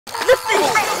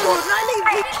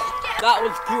That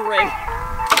was grim.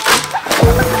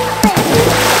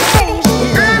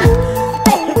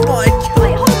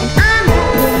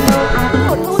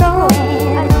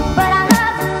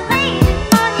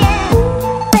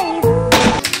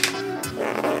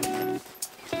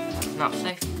 Not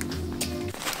safe.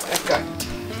 Let's go.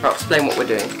 I'll explain what we're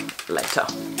doing later.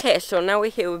 Okay, so now we're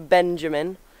here with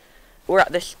Benjamin. We're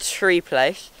at this tree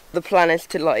place. The plan is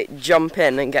to like jump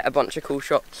in and get a bunch of cool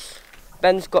shots.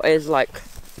 Ben's got his like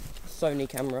Sony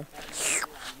camera.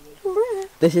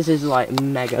 This is his like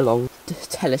mega long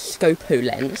telescopo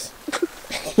lens.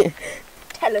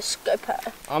 Telescoper.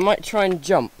 I might try and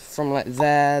jump from like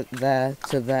there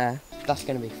to there. That's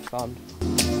gonna be fun.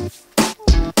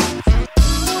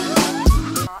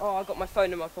 Oh, I got my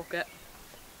phone in my pocket.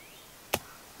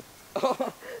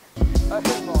 Oh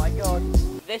my god.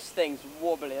 This thing's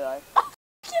wobbly though.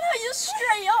 You know, you're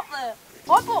straight up there.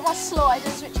 I bought my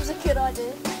sliders, which was a good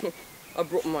idea. I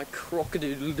brought my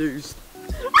crocodile-doos.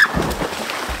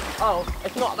 Oh,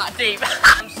 it's not that deep.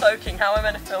 I'm soaking. How am I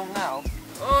meant to film now?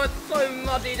 Oh, it's so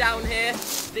muddy down here.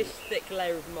 This thick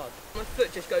layer of mud. My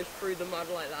foot just goes through the mud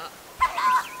like that.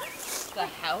 What the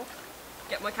hell?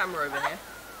 Get my camera over here.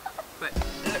 But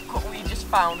look what we just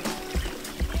found.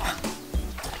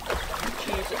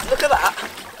 Jesus, look at that.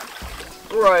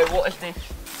 Bro, what is this?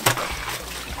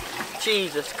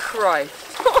 Jesus Christ.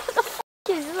 What the f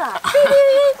is that?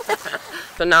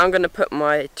 So now I'm going to put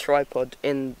my tripod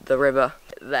in the river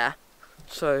there.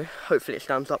 So hopefully it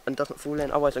stands up and doesn't fall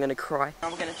in, otherwise I'm going to cry.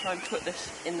 I'm going to try and put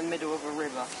this in the middle of a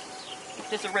river. Is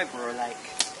this a river or a lake?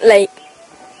 Lake.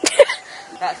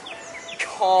 That's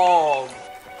calm.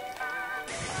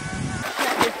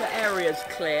 Check if the area's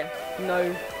clear.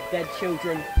 No dead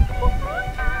children.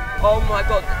 Oh my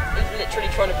god, it's literally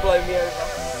trying to blow me over.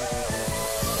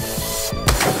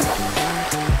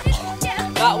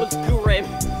 That was grim.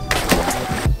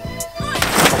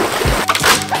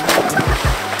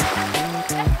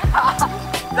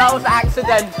 That was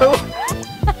accidental.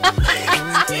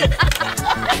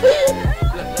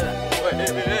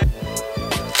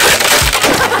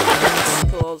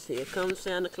 Claus, here comes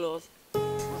Santa Claus.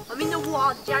 I'm in the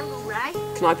wild jungle, Ray.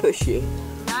 Can I push you?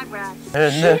 No, Ray.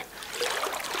 No.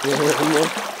 Is it cold?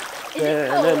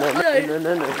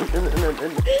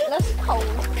 That's cold.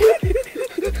 What do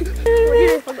you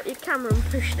do if I got your camera and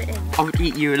pushed it in? I would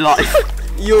eat you alive.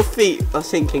 Your feet are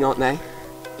sinking, aren't they?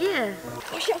 Yeah.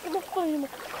 I should have my phone.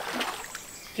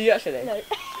 Do you actually? No.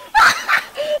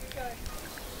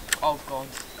 Oh god.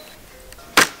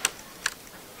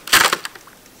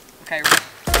 Okay.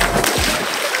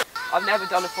 I've never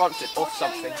done a front flip off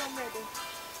something. Do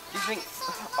you think?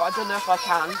 I don't know if I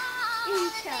can.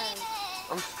 You can.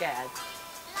 I'm scared.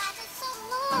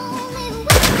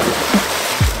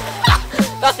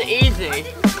 That's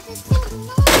easy.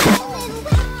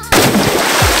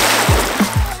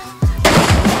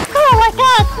 Oh my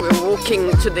god! We're walking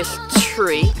to this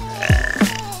tree,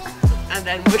 and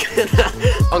then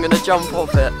I'm gonna jump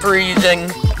off it.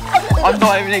 Freezing. I'm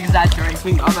not even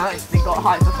exaggerating. I've actually got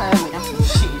hypothermia.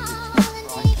 Jesus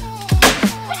Christ.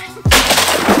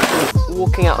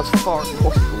 Walking out as far as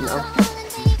possible now.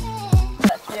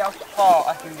 Let's see how far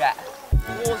I can get.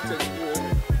 Water's warm.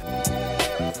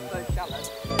 So shallow.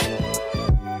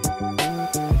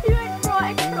 You went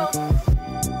right across.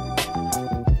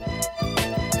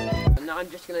 And now I'm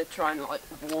just gonna try and like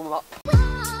warm up.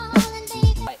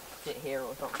 Like sit here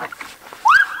or something.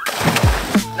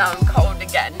 Now I'm cold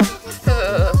again.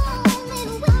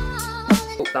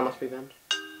 Oh, that must be Ben.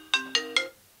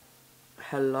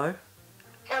 Hello?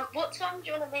 What time do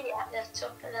you want to meet at the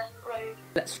top of the road?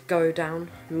 Let's go down,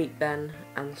 meet Ben,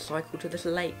 and cycle to this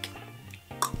lake.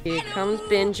 Here comes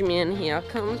Benjamin, here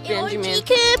comes Benjamin.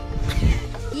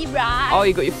 You right. Oh,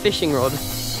 you got your fishing rod.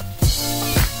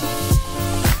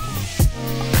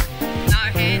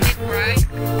 No-handed, bro.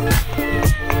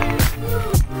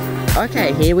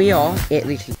 Okay, here we are at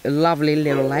this lovely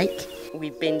little lake.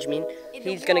 With Benjamin.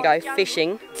 He's gonna go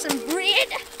fishing. Some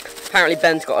bread. Apparently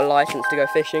Ben's got a license to go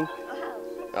fishing.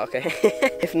 Okay.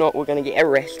 If not, we're gonna get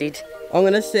arrested. I'm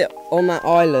gonna sit on that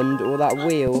island or that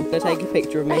wheel. Gonna take a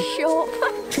picture of me. Sure.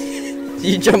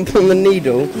 You jump on the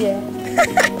needle? Yeah.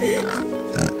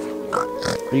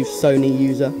 You Sony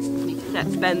user.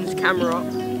 Set Ben's camera up.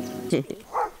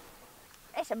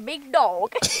 It's a big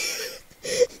dog.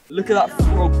 Look at that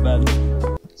frog, Ben.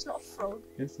 It's not a frog.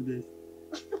 Yes, it is.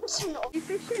 It's not. Are you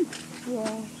fishing? Yeah.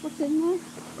 What's in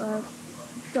there?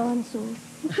 Dinosaurs.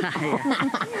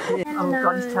 Oh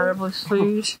god, it's terrible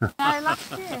food.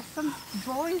 Last year some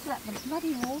boys let the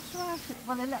bloody water out.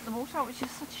 Well, they let the water out, which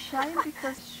is such a shame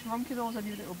because shrunk it all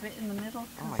only a little bit in the middle.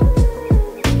 Oh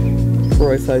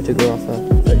Pro photographer.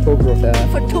 Photographer.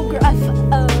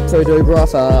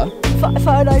 Photographer.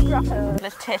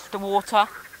 Let's test the water.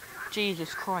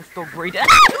 Jesus Christ, dog breeder.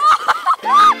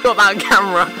 Got that on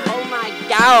camera. Oh my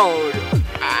god.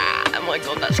 Oh my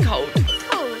god, that's cold.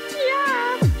 Oh,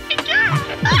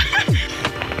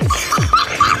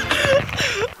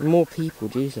 yeah. More people,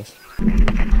 Jesus.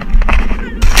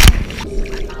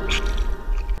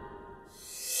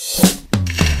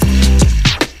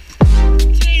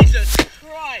 Jesus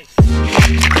Christ.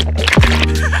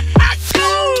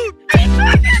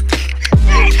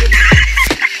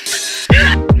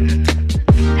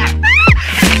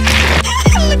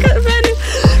 Look at Ben.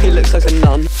 He looks like a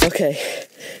nun. Okay,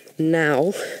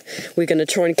 now we're going to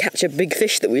try and catch a big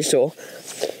fish that we saw.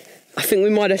 I think we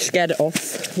might have scared it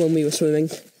off when we were swimming,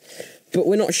 but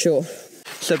we're not sure.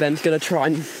 So Ben's going to try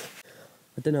and,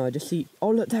 I don't know, I just see,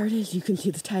 oh look, there it is, you can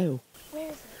see the tail. Where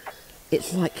is it?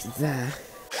 It's like there.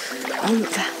 Oh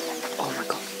look there. Oh my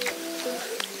god.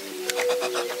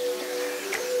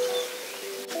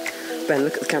 Ben,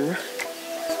 look at the camera.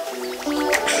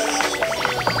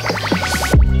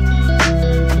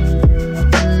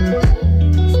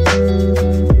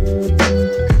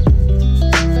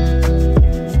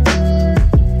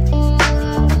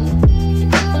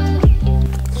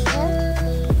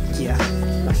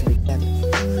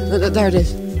 Look, there it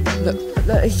is. Look,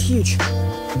 it's huge. Oh,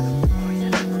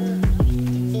 yeah.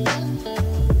 Oh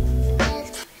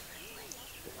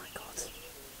my god.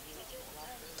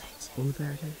 Oh,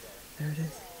 there it is. There it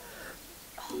is.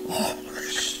 Oh.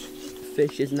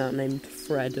 Fish is now named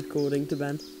Fred, according to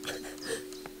Ben.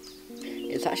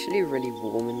 It's actually really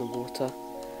warm in the water,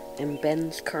 and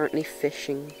Ben's currently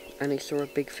fishing, and he saw a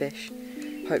big fish.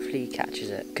 Hopefully he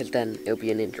catches it, because then it'll be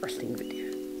an interesting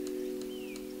video.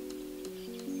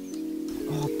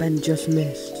 Oh, Ben just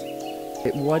missed.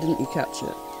 Why didn't you catch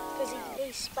it? Because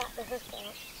he spat the hook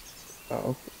out.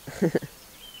 Oh.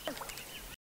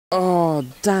 Oh,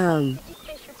 damn.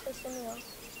 Fish are pissing me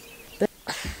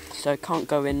off. So I can't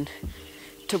go in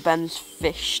till Ben's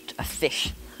fished a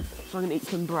fish. So I'm going to eat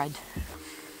some bread.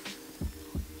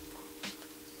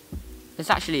 It's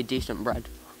actually a decent bread.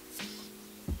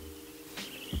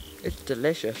 It's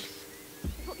delicious.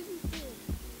 What are you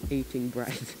doing? Eating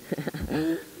bread.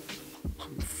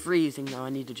 I'm freezing now, I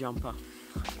need a jumper.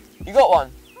 You got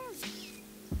one?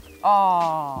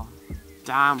 Oh,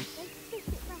 damn.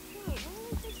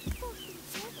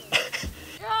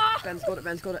 Ben's got it,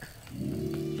 Ben's got it.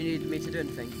 Do you need me to do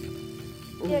anything?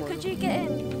 Oh, yeah, could you get in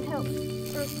and help?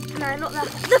 No, not that.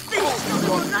 The fish!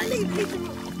 Oh, no,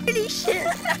 holy shit!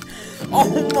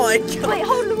 Oh my god! Wait,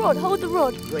 hold the rod, hold the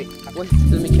rod. Wait,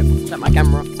 let me set my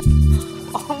camera up.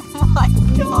 Oh my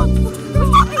god!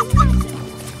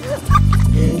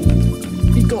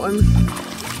 He got him.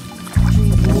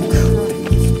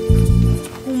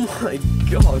 Oh my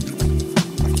god.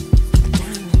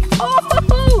 Oh!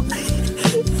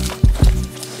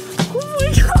 Oh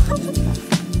my god.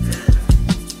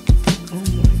 Oh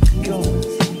my god.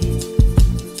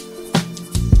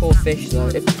 Poor fish though,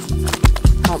 it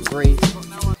can't breathe.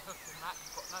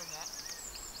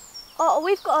 Oh,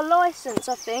 we've got a licence,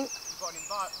 I think. You've got an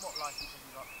what licence have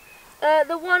you got?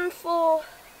 The one for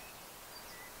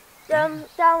down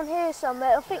here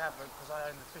somewhere. I think. I haven't, because I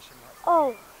own the fishing rights.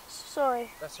 Oh, sorry.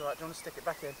 That's alright, do you want to stick it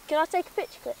back in? Can I take a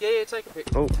picture clip? Yeah, take a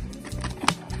picture. Oh.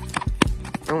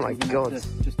 Oh my god.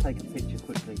 Just take a picture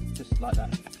quickly, just like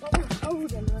that. I'm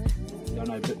holding though. I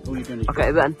know, but all you're doing is...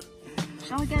 Okay, Ben.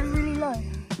 Shall I get really low?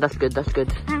 That's good, that's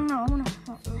good. Hang on, I wanna.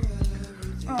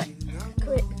 Alright,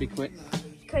 quick, Be quick.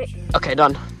 quick. Okay,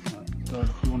 done. Right, go on,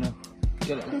 if you want to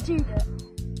get it. Did you do it?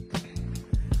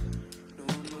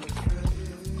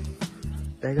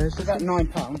 There goes It's the about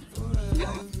 £9.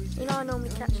 You know I normally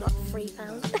catch like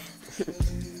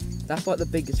 £3. That's like the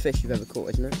biggest fish you've ever caught,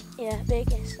 isn't it? Yeah,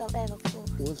 biggest I've ever caught.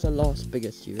 What's the last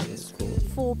biggest you've ever caught?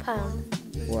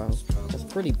 £4. Wow, that's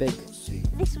pretty big.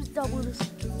 This was double the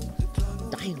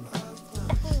Damn.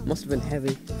 Must have been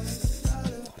heavy.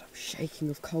 God, I'm shaking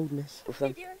with coldness.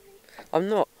 I'm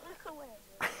not. Look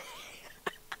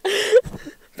away.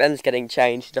 Ben's getting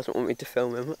changed, he doesn't want me to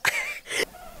film him.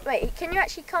 Wait, can you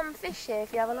actually come fish here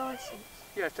if you have a licence?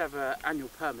 You have to have an annual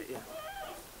permit, yeah.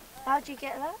 How do you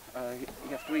get that? You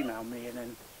have to email me and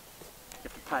then you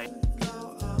have to pay.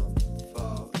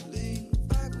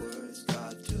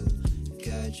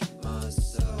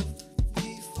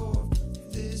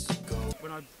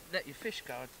 When I let your fish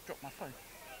go, I drop my phone.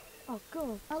 Oh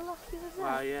god, how lucky was that?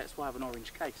 Well, yeah, that's why I have an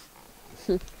orange case.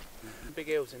 Big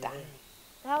eels in there.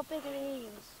 How big are the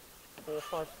eels? 4 or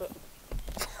 5 foot.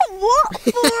 What?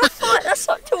 4 or 5? That's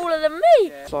like taller than me.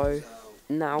 Yeah. So,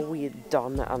 now we're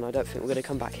done, and I don't think we're going to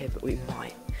come back here, but we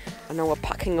might. And now we're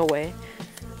packing away,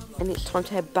 and it's time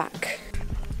to head back.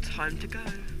 Time to go.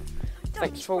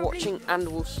 Thanks for watching, and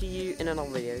we'll see you in another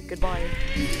video. Goodbye.